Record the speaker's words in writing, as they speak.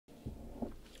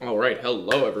All right,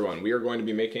 hello everyone. We are going to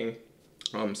be making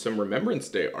some Remembrance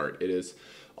Day art. It is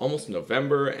almost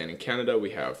November, and in Canada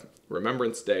we have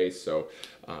Remembrance Day.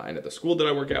 And at the school that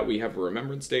I work at, we have a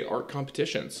Remembrance Day art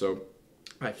competition. So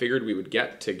I figured we would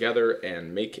get together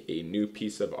and make a new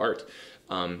piece of art.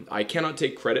 I cannot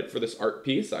take credit for this art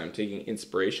piece. I'm taking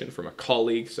inspiration from a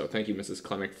colleague. So thank you, Mrs.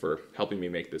 Klemick, for helping me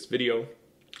make this video.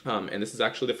 And this is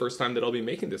actually the first time that I'll be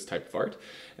making this type of art,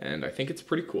 and I think it's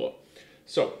pretty cool.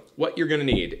 So what you're going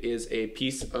to need is a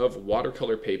piece of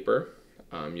watercolor paper.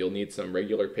 You'll need some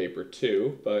regular paper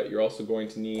too, but you're also going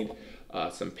to need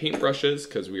some paintbrushes,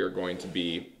 because we are going to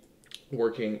be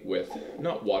working with,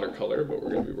 not watercolor, but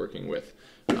we're going to be working with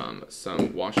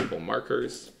some washable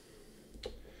markers.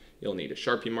 You'll need a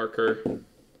Sharpie marker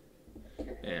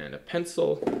and a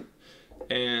pencil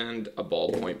and a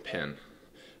ballpoint pen.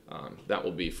 That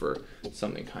will be for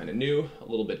something kind of new, a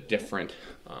little bit different,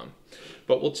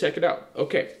 but we'll check it out.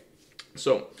 Okay,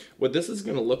 so what this is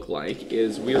going to look like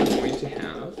is we are going to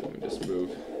have, let me just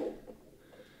move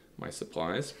my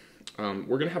supplies. We're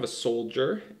going to have a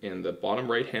soldier in the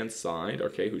bottom right hand side,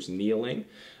 okay, who's kneeling,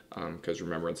 because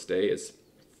Remembrance Day is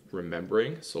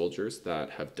remembering soldiers that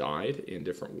have died in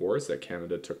different wars that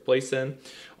Canada took place in.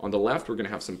 On the left, we're going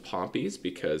to have some poppies,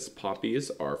 because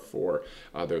poppies are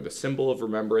they're the symbol of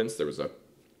remembrance. There was a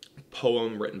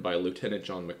poem written by Lieutenant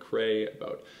John McCrae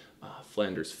about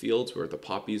Flanders Fields, where the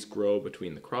poppies grow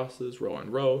between the crosses, row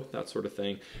on row, that sort of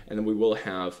thing. And then we will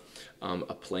have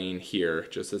a plane here,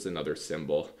 just as another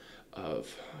symbol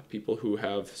of people who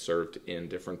have served in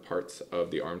different parts of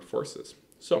the armed forces.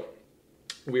 So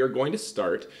we are going to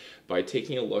start by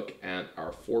taking a look at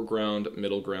our foreground,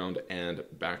 middle ground, and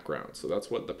background. So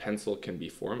that's what the pencil can be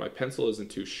for. My pencil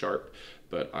isn't too sharp,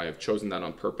 but I have chosen that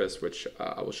on purpose, which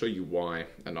I will show you why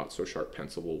a not so sharp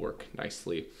pencil will work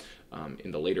nicely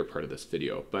in the later part of this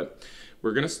video. But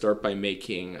we're going to start by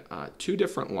making two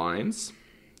different lines,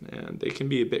 and they can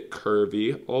be a bit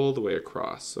curvy all the way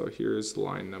across. So here's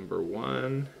line number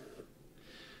 1.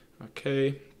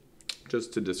 Okay,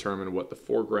 just to determine what the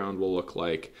foreground will look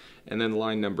like, and then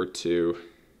line number 2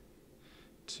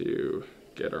 to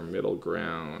get our middle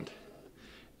ground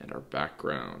and our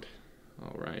background.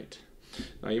 All right.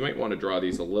 Now you might want to draw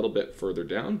these a little bit further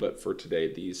down, but for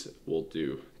today these will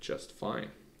do just fine.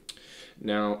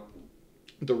 Now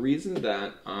the reason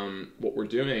that what we're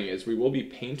doing is we will be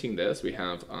painting this. We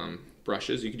have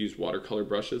brushes. You could use watercolor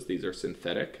brushes. These are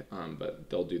synthetic, but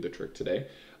they'll do the trick today.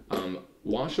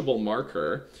 Washable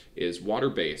marker is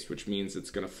water-based, which means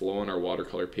it's going to flow on our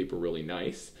watercolor paper really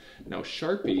nice. Now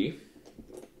Sharpie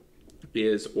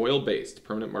is oil-based.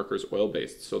 Permanent marker is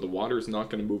oil-based, so the water is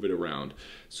not going to move it around.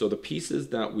 So the pieces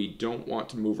that we don't want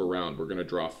to move around, we're going to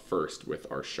draw first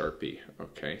with our Sharpie.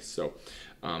 Okay, so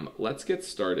let's get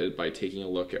started by taking a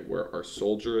look at where our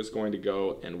soldier is going to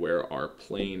go and where our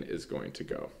plane is going to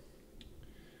go.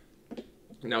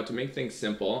 Now to make things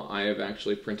simple, I have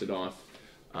actually printed off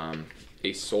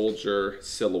a soldier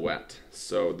silhouette.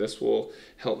 So this will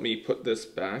help me put this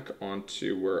back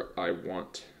onto where I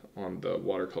want on the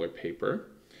watercolor paper.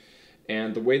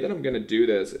 And the way that I'm going to do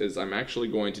this is I'm actually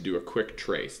going to do a quick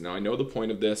trace. Now I know the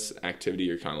point of this activity,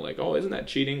 you're kind of like, oh, isn't that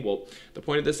cheating? Well, the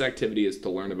point of this activity is to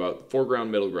learn about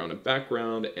foreground, middle ground, and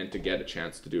background, and to get a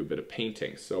chance to do a bit of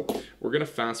painting. So we're going to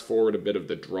fast forward a bit of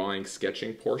the drawing,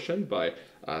 sketching portion by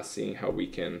seeing how we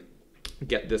can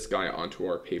get this guy onto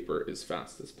our paper as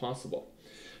fast as possible.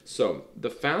 So the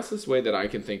fastest way that I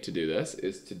can think to do this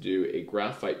is to do a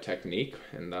graphite technique,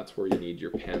 and that's where you need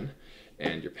your pen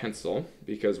and your pencil,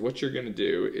 because what you're going to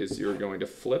do is you're going to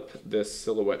flip this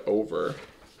silhouette over,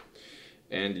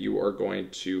 and you are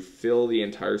going to fill the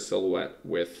entire silhouette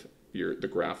with the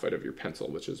graphite of your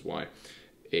pencil, which is why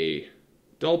a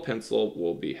dull pencil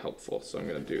will be helpful. So I'm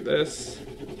going to do this,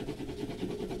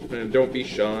 and don't be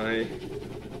shy.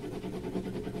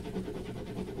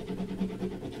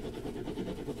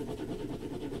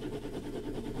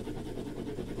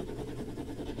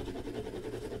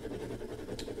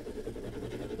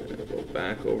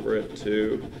 Back over it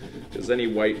too, because any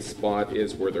white spot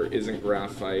is where there isn't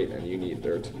graphite, and you need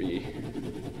there to be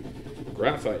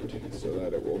graphite so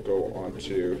that it will go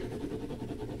onto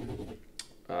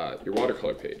your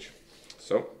watercolor page.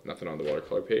 So nothing on the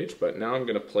watercolor page, but now I'm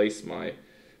going to place my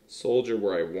soldier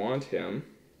where I want him,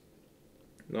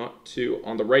 not too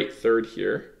on the right third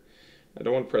here. I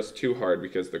don't want to press too hard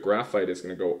because the graphite is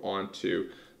going to go onto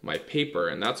my paper,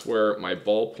 and that's where my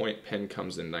ballpoint pen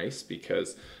comes in nice,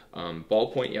 because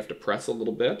ballpoint you have to press a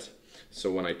little bit.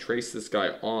 So when I trace this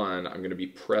guy on, I'm going to be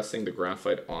pressing the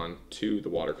graphite onto the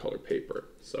watercolor paper.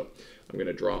 So I'm going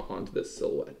to draw onto this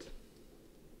silhouette.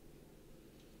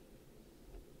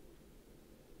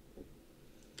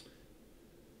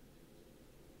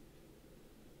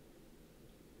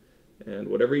 And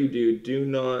whatever you do, do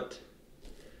not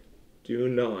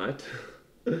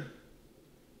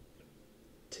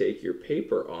take your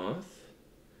paper off,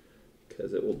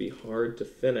 because it will be hard to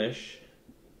finish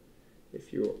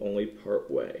if you're only part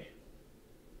way.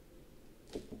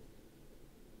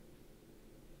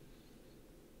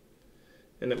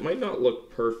 And it might not look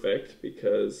perfect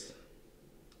because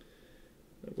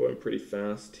I'm going pretty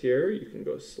fast here. You can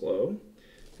go slow,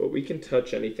 but we can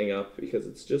touch anything up because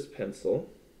it's just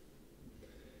pencil.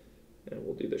 And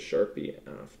we'll do the Sharpie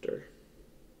after.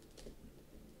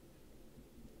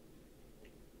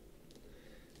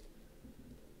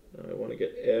 Now I want to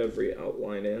get every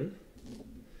outline in.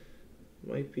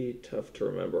 Might be tough to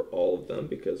remember all of them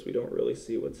because we don't really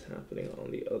see what's happening on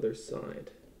the other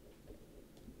side.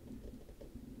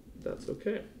 That's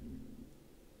okay.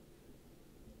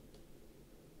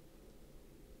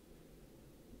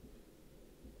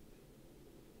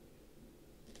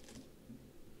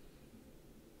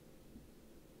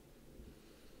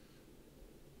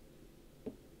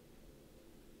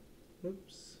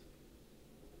 Oops.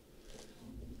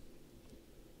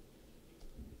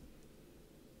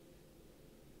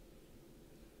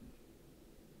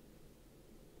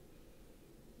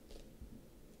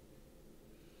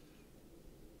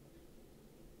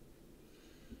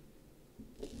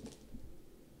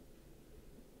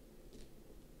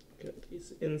 Got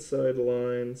these inside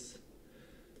lines,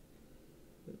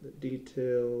 and the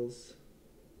details.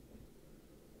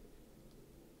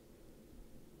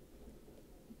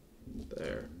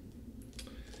 There.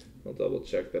 I'll double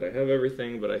check that I have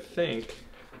everything, but I think,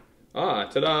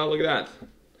 ta-da, look at that.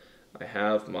 I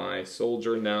have my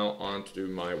soldier now onto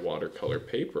my watercolor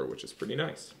paper, which is pretty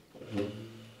nice.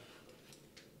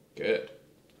 Good.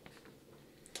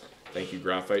 Thank you,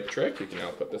 graphite trick. You can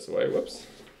now put this away, whoops.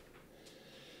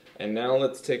 And now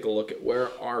let's take a look at where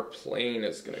our plane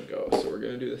is gonna go. So we're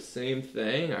gonna do the same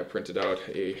thing. I printed out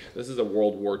this is a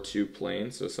World War II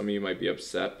plane, so some of you might be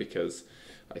upset because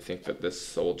I think that this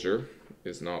soldier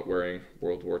is not wearing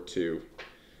World War II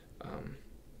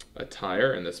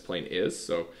attire, and this plane is,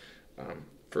 so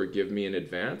forgive me in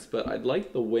advance, but I'd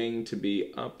like the wing to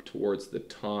be up towards the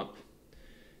top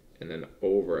and then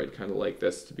over. I'd kind of like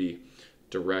this to be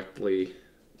directly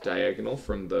diagonal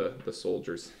from the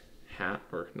soldier's hat,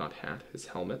 or not hat, his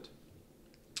helmet,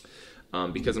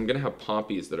 because I'm going to have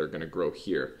poppies that are going to grow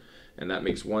here. And that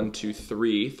makes 1, 2,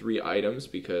 3 items,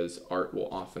 because art will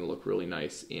often look really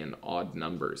nice in odd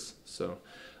numbers. So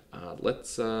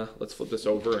let's flip this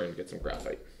over and get some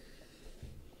graphite.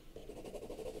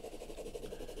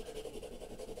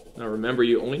 Now remember,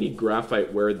 you only need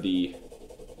graphite where the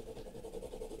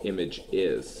image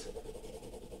is.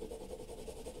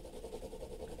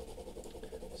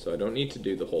 So I don't need to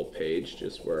do the whole page,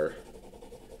 just where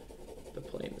the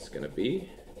plane is going to be.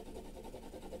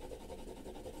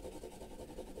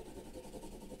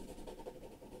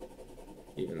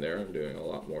 Even there, I'm doing a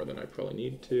lot more than I probably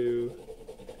need to.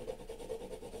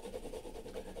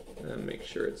 And make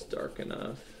sure it's dark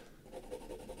enough.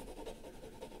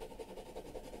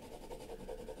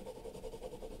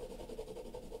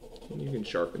 And you can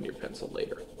sharpen your pencil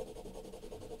later.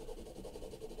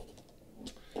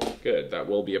 Good, that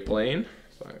will be a plane.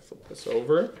 So I flip this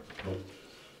over.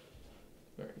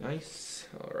 Very nice.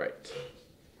 All right.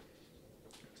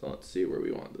 So let's see where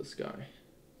we want this guy.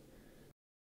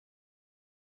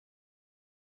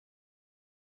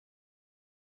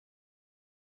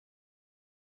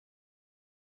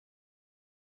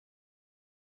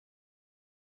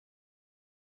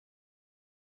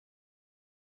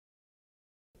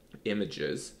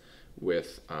 Images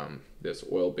with this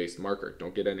oil-based marker.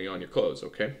 Don't get any on your clothes,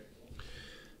 okay?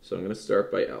 So I'm going to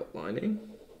start by outlining.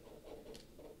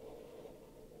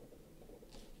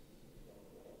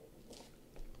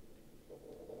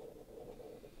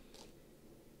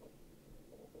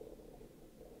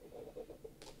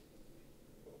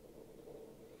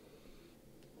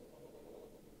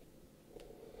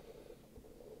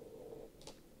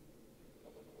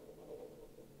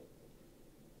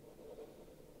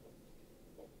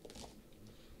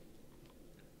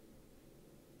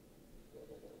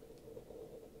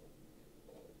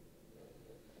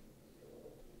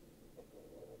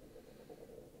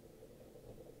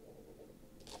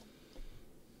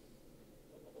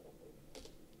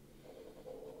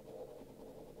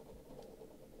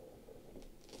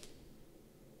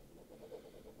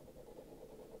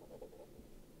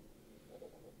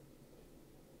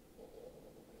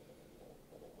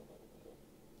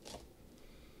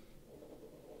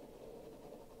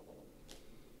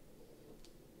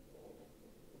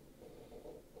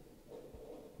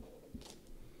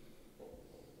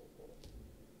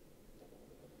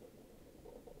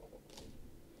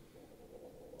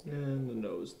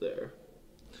 goes there.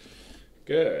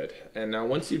 Good. And now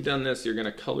once you've done this, you're going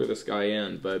to color this guy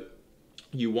in, but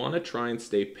you want to try and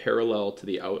stay parallel to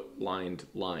the outlined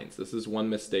lines. This is one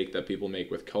mistake that people make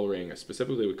with coloring,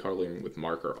 specifically with coloring with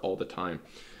marker all the time,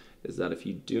 is that if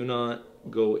you do not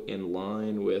go in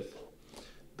line with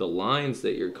the lines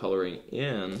that you're coloring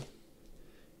in,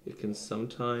 it can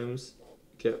sometimes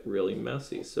get really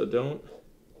messy. So don't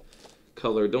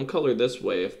color this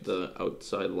way if the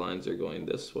outside lines are going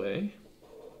this way.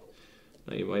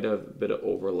 Now you might have a bit of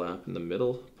overlap in the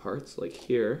middle parts like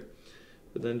here,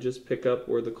 but then just pick up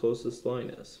where the closest line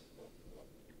is.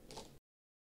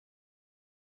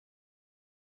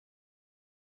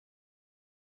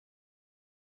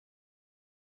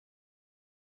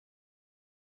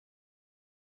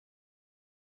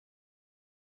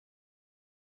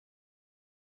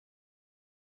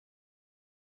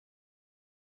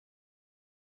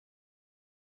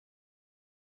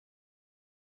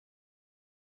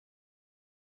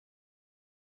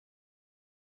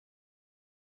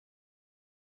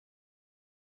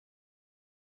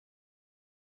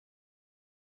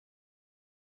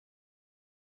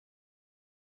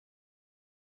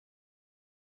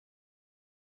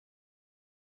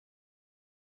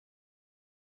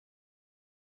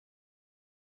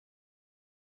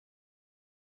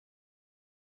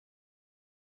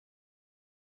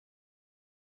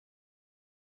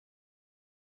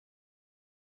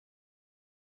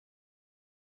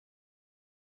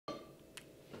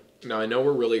 Now I know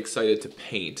we're really excited to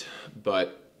paint,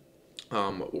 but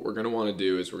what we're going to want to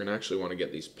do is we're going to actually want to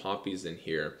get these poppies in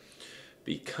here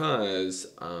because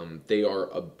they are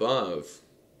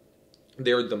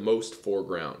the most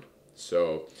foreground.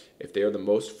 So if they are the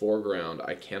most foreground,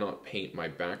 I cannot paint my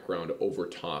background over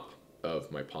top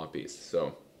of my poppies.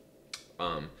 So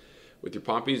with your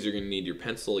poppies, you're going to need your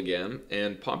pencil again,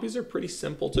 and poppies are pretty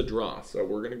simple to draw. So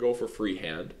we're going to go for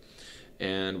freehand.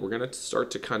 And we're going to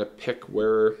start to kind of pick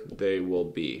where they will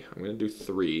be. I'm going to do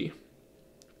 3.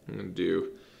 I'm going to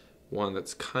do one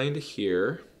that's kind of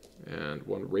here, and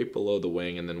one right below the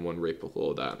wing, and then one right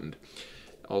below that. And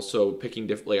also picking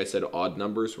different, like I said, odd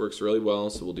numbers works really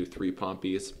well, so we'll do 3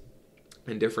 poppies.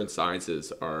 And different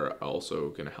sizes are also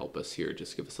going to help us here,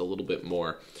 just give us a little bit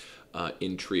more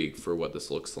intrigue for what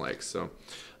this looks like. So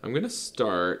I'm going to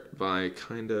start by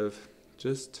kind of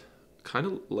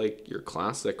like your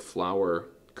classic flower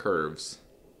curves,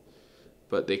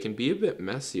 but they can be a bit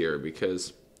messier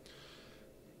because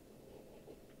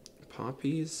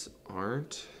poppies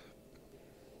aren't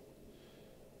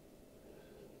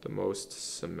the most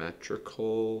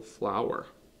symmetrical flower.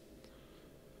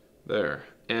 There.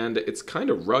 And it's kind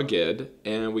of rugged,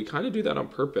 and we kind of do that on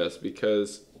purpose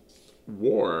because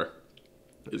war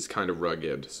is kind of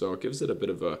rugged, so it gives it a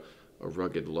bit of a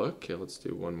rugged look. Okay, let's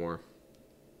do one more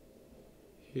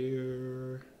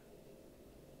here.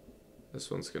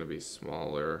 This one's going to be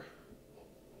smaller.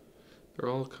 They're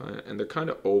all they're kind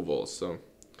of oval, so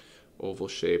oval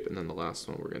shape, and then the last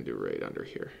one we're going to do right under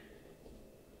here.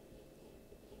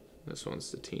 This one's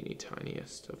the teeny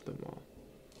tiniest of them all.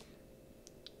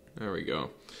 There we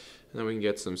go. And then we can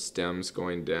get some stems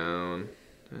going down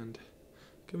and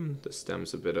give them the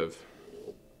stems a bit of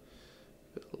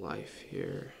life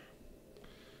here.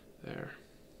 There.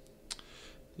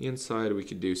 The inside we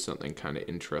could do something kind of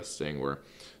interesting where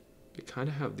we kind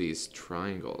of have these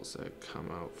triangles that come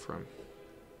out from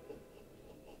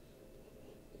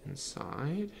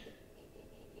inside.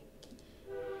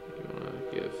 You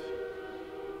want to give,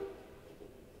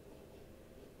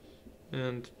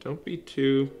 and don't be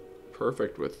too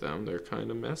perfect with them, they're kind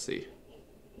of messy.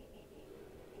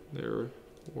 They're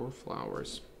war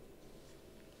flowers.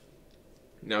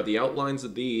 Now the outlines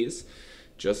of these,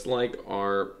 just like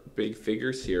our big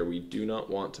figures here, we do not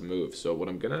want to move. So what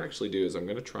I'm going to actually do is I'm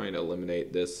going to try and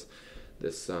eliminate this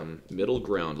middle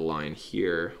ground line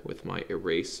here with my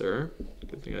eraser.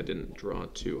 Good thing I didn't draw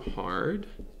too hard,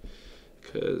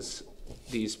 because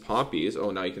these poppies,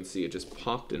 oh, now you can see it just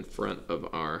popped in front of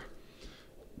our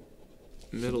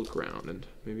middle ground, and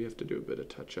maybe you have to do a bit of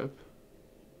touch up.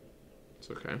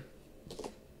 It's okay.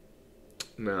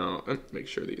 Now make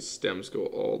sure these stems go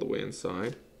all the way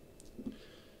inside.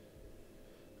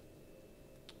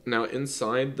 Now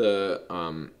inside the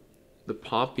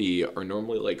poppy are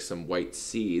normally like some white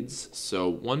seeds, so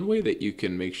one way that you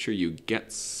can make sure you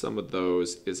get some of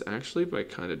those is actually by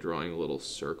kind of drawing a little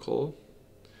circle.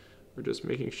 We're just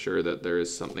making sure that there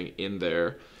is something in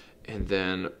there, and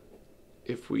then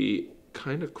if we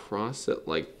kind of cross it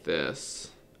like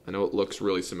this, I know it looks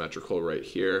really symmetrical right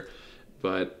here,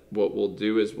 but what we'll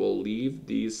do is we'll leave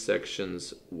these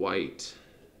sections white.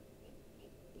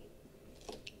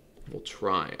 We'll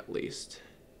try at least.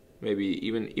 Maybe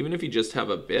even if you just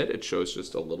have a bit, it shows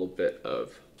just a little bit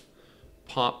of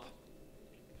pop.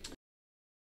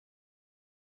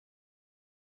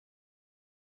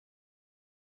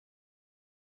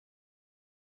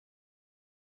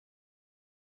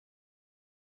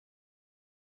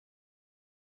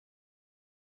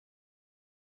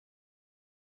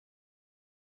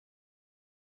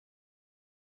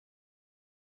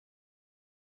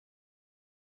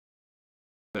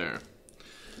 There.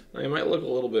 Now, it might look a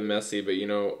little bit messy, but you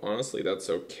know, honestly, that's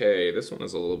okay. This one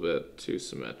is a little bit too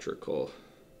symmetrical.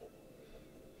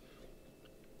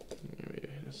 Maybe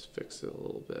just fix it a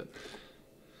little bit.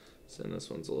 So this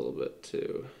one's a little bit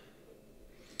too.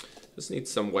 Just needs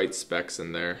some white specks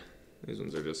in there. These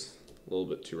ones are just a little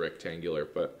bit too rectangular,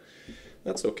 but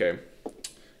that's okay.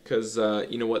 Because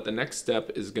you know what, the next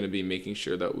step is going to be making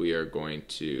sure that we are going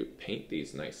to paint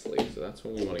these nicely. So that's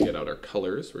when we want to get out our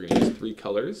colors. We're going to use 3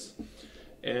 colors.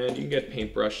 And you can get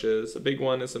paint brushes. A big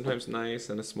one is sometimes nice,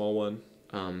 and a small one.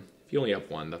 If you only have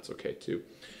one, that's okay too.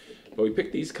 But we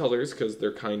picked these colors because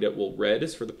they're kind of, well, red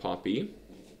is for the poppy,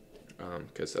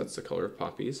 because that's the color of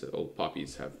poppies. All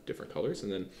poppies have different colors.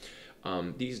 And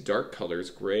then these dark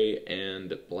colors, gray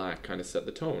and black, kind of set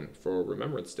the tone for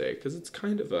Remembrance Day, because it's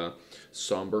kind of a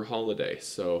somber holiday.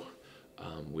 So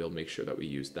we'll make sure that we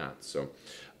use that. So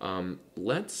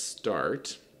let's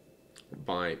start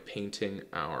by painting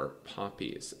our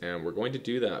poppies, and we're going to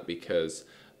do that because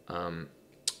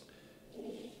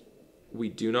we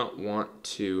do not want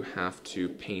to have to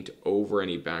paint over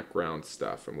any background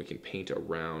stuff, and we can paint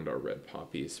around our red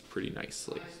poppies pretty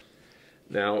nicely.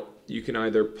 Now you can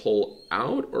either pull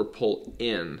out or pull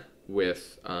in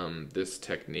with this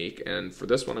technique, and for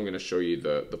this one I'm going to show you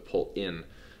the pull in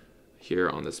here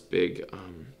on this big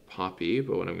poppy.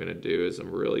 But what I'm going to do is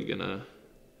I'm really going to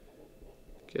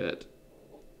get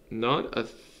not a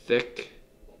thick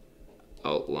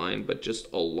outline, but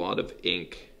just a lot of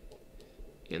ink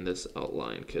in this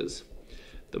outline, because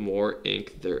the more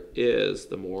ink there is,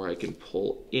 the more I can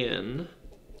pull in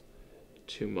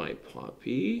to my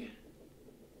poppy.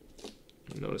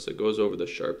 Notice it goes over the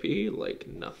Sharpie like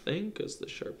nothing, because the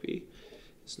Sharpie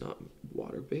is not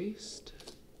water-based.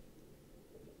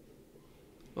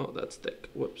 Oh, that's thick.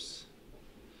 Whoops.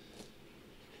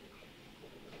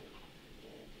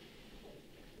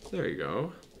 There you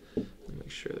go. Make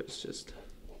sure there's just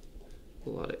a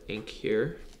lot of ink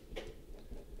here,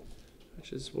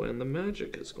 which is when the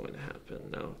magic is going to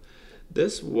happen. Now,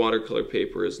 this watercolor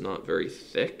paper is not very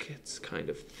thick. It's kind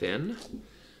of thin.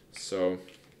 So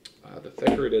the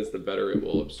thicker it is, the better it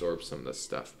will absorb some of this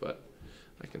stuff. But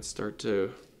I can start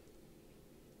to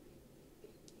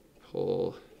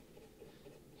pull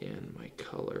in my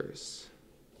colors.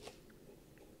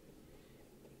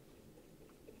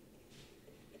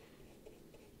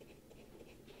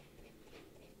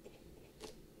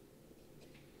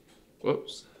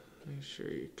 Whoops, make sure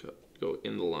you go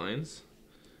in the lines.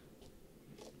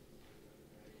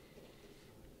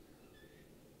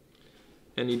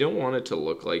 And you don't want it to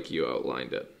look like you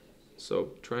outlined it.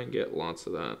 So try and get lots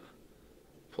of that.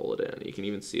 Pull it in. You can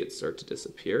even see it start to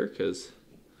disappear, because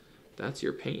that's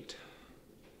your paint.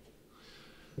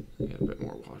 Get a bit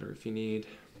more water if you need.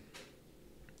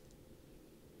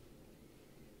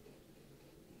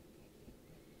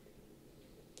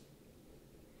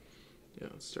 Yeah,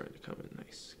 it's starting to come in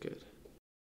nice. Good.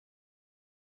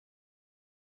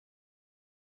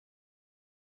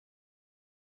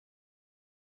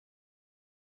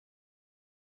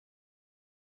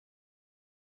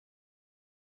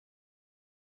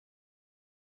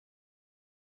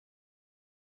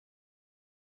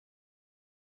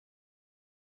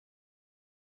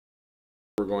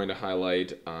 We're going to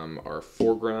highlight our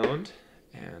foreground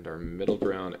and our middle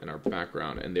ground and our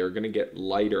background, and they're going to get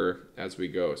lighter as we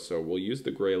go. So we'll use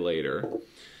the gray later,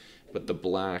 but the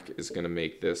black is going to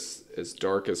make this as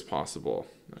dark as possible.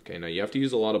 Okay, now you have to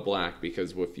use a lot of black,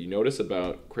 because if you notice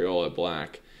about Crayola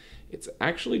black, it's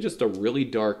actually just a really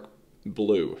dark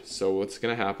blue. So what's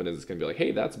going to happen is it's going to be like,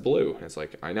 hey, that's blue. And it's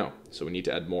like, I know. So we need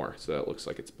to add more so that it looks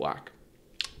like it's black.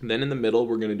 And then in the middle,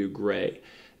 we're going to do gray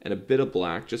and a bit of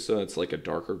black, just so it's like a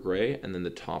darker gray, and then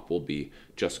the top will be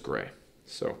just gray.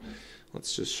 So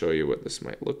let's just show you what this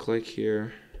might look like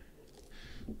here.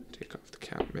 Take off the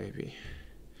cap maybe.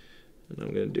 And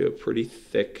I'm going to do a pretty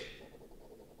thick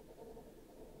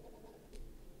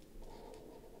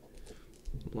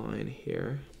line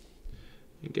here.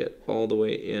 You get all the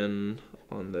way in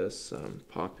on this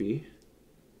poppy.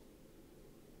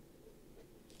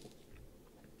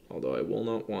 Although I will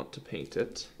not want to paint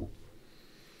it.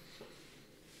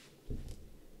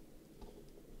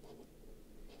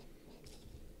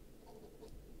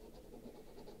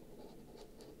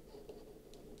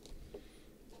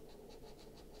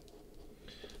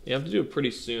 You have to do it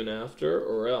pretty soon after,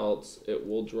 or else it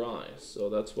will dry. So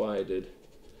that's why I did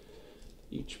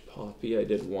each poppy. I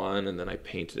did one, and then I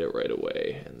painted it right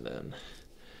away. And then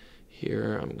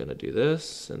here I'm gonna do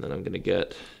this, and then I'm gonna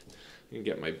get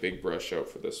my big brush out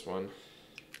for this one.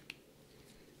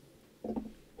 I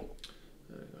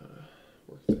gotta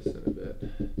work this in a bit.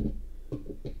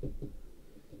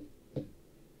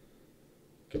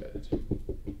 Good.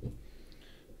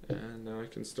 And now I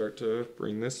can start to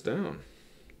bring this down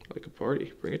like a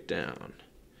party. Bring it down.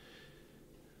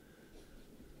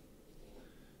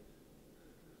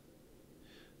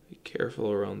 Be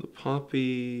careful around the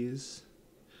poppies.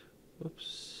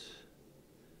 Whoops.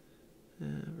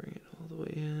 And bring it all the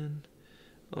way in,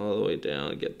 all the way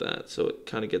down. Get that so it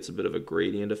kind of gets a bit of a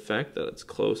gradient effect, that it's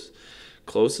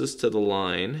closest to the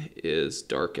line is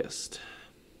darkest.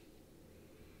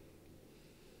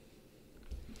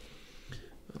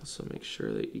 Also make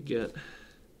sure that you get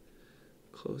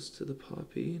close to the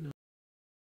poppy.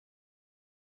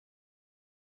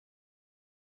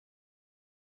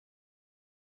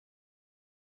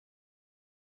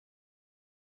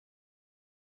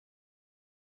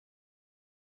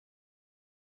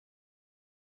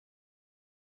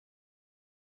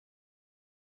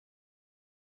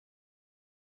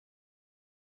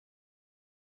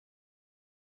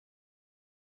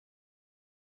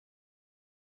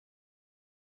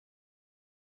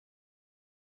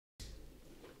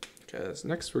 Okay,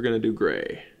 next we're gonna do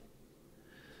gray.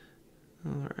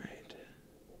 All right.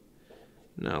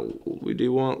 Now we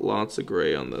do want lots of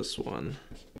gray on this one.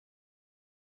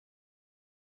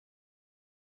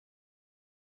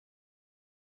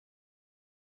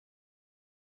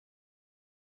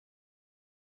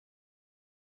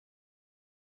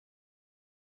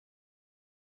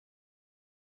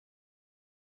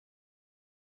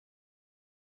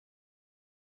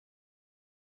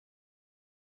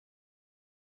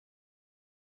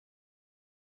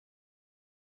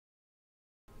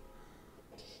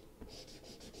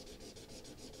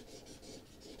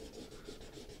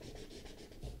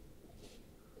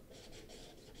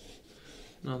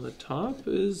 Now the top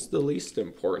is the least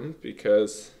important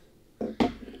because I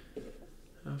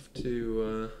have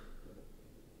to,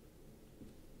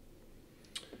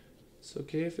 it's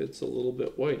okay if it's a little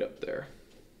bit white up there.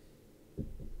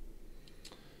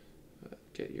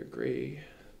 Get your gray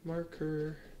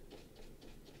marker.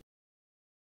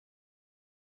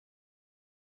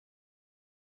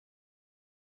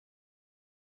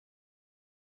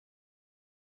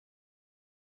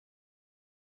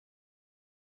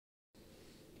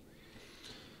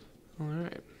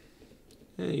 Alright,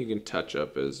 and you can touch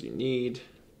up as you need,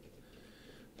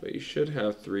 but you should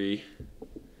have 3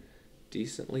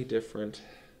 decently different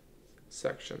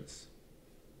sections.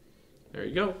 There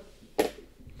you go.